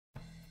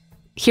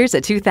Here's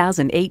a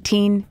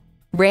 2018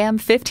 Ram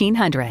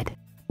 1500.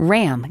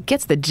 Ram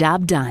gets the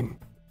job done.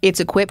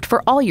 It's equipped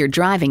for all your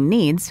driving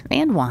needs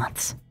and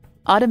wants.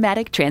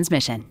 Automatic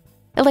transmission,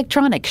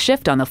 electronic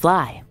shift on the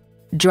fly,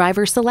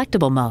 driver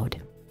selectable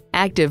mode,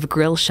 active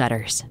grille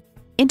shutters,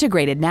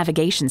 integrated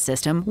navigation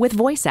system with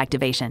voice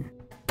activation,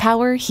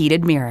 power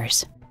heated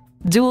mirrors,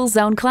 dual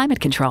zone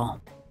climate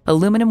control,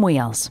 aluminum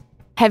wheels,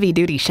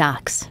 heavy-duty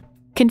shocks,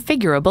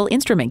 configurable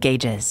instrument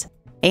gauges,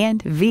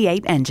 and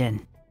V8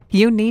 engine.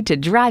 You need to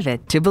drive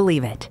it to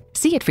believe it.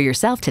 See it for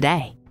yourself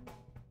today.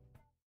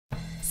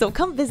 So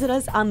come visit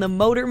us on the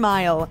Motor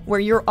Mile,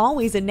 where you're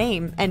always a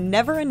name and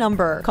never a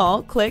number.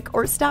 Call, click,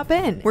 or stop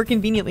in. We're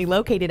conveniently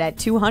located at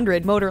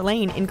 200 Motor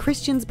Lane in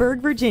Christiansburg,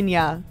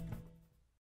 Virginia.